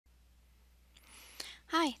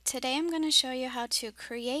Hi, today I'm going to show you how to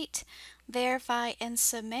create, verify, and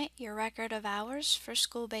submit your record of hours for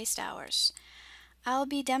school-based hours. I'll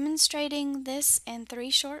be demonstrating this in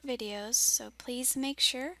 3 short videos, so please make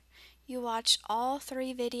sure you watch all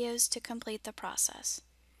 3 videos to complete the process.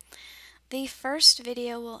 The first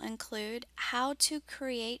video will include how to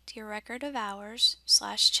create your record of hours /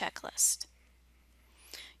 checklist.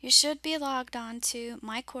 You should be logged on to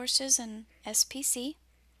MyCourses and SPC.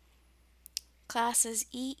 Classes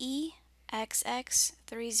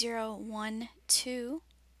EEXX3012,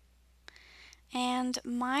 and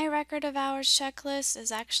my record of hours checklist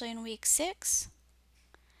is actually in week 6.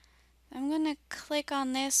 I'm going to click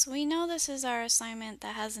on this. We know this is our assignment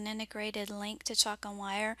that has an integrated link to Chalk and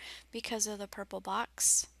Wire because of the purple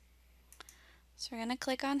box. So we're going to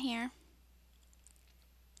click on here.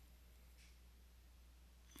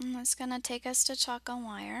 And it's going to take us to Chalk and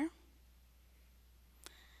Wire.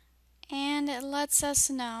 And it lets us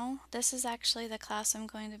know, this is actually the class I'm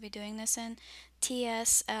going to be doing this in,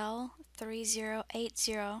 TSL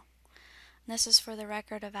 3080. This is for the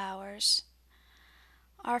record of hours.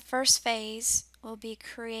 Our first phase will be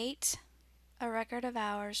create a record of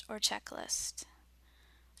hours or checklist.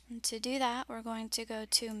 And to do that, we're going to go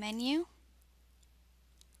to Menu,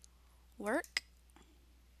 Work,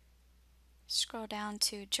 scroll down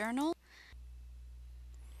to Journal.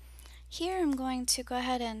 Here I'm going to go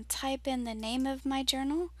ahead and type in the name of my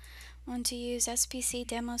journal. I'm going to use SPC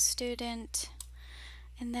Demo Student,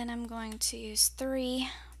 and then I'm going to use 3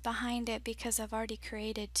 behind it because I've already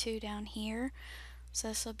created 2 down here. So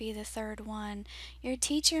this will be the 3rd one. Your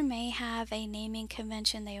teacher may have a naming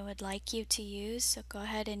convention they would like you to use, so go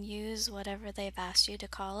ahead and use whatever they've asked you to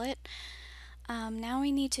call it. Now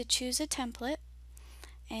we need to choose a template,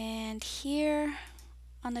 and here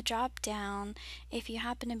on the drop down, if you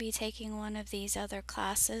happen to be taking one of these other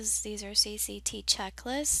classes, these are CCT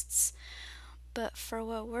checklists, but for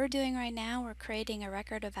what we're doing right now, we're creating a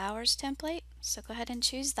record of hours template, so go ahead and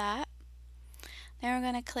choose that. Then we're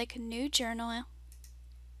going to click New Journal.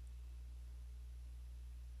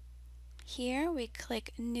 Here we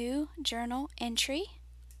click New Journal Entry,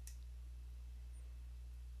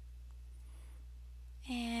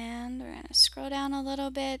 and we're going to scroll down a little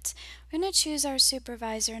bit. We're going to choose our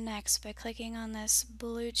supervisor next by clicking on this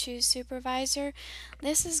blue Choose Supervisor.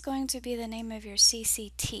 This is going to be the name of your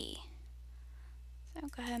CCT. So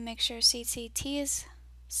go ahead and make sure CCT is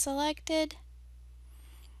selected.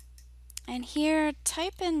 And here,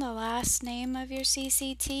 type in the last name of your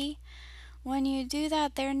CCT. When you do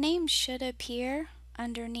that, their name should appear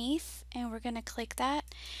underneath, and we're going to click that.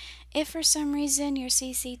 If for some reason your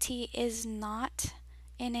CCT is not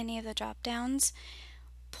in any of the drop downs,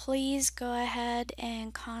 please go ahead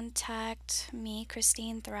and contact me,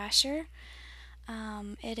 Christine Thrasher.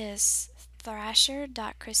 It is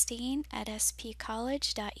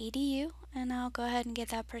thrasher.christine@spcollege.edu, and I'll go ahead and get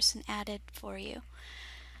that person added for you.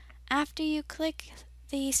 After you click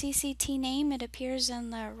the CCT name, it appears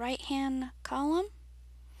in the right hand column,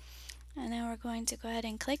 and then we're going to go ahead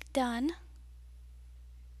and click Done.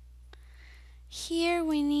 Here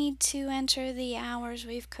we need to enter the hours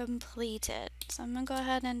we've completed. So I'm going to go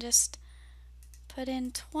ahead and just put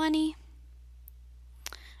in 20.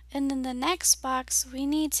 And in the next box, we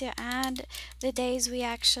need to add the days we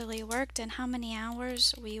actually worked and how many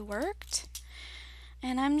hours we worked.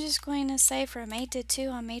 And I'm just going to say from 8 to 2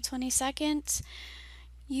 on May 22nd,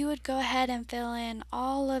 you would go ahead and fill in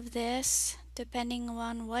all of this depending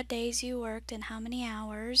on what days you worked and how many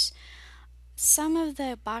hours. Some of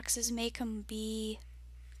the boxes may be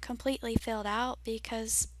completely filled out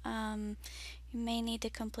because you may need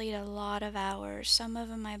to complete a lot of hours. Some of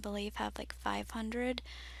them, I believe, have like 500.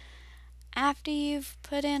 After you've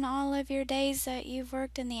put in all of your days that you've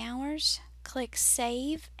worked in the hours, click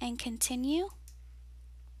Save and Continue.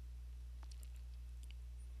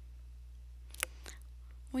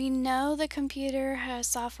 We know the computer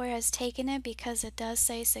software has taken it because it does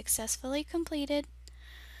say successfully completed.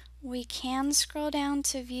 We can scroll down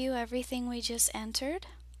to view everything we just entered.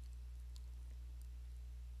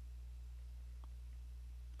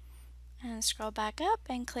 And scroll back up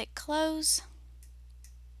and click Close.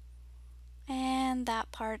 And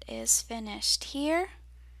that part is finished. Here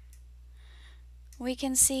we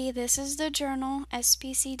can see this is the journal,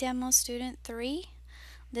 SPC Demo Student 3.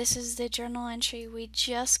 This is the journal entry we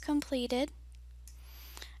just completed.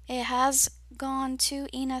 It has gone to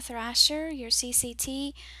Ina Thrasher, your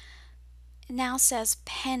CCT. It now says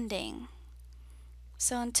pending.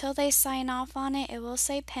 So until they sign off on it, it will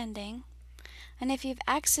say pending. And if you've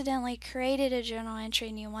accidentally created a journal entry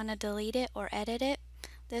and you want to delete it or edit it,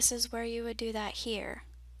 this is where you would do that here.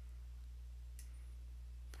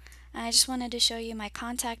 I just wanted to show you my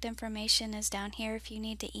contact information is down here if you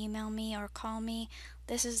need to email me or call me.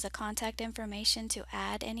 This is the contact information to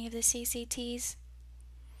add any of the CCTs.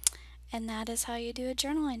 And that is how you do a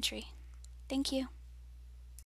journal entry. Thank you.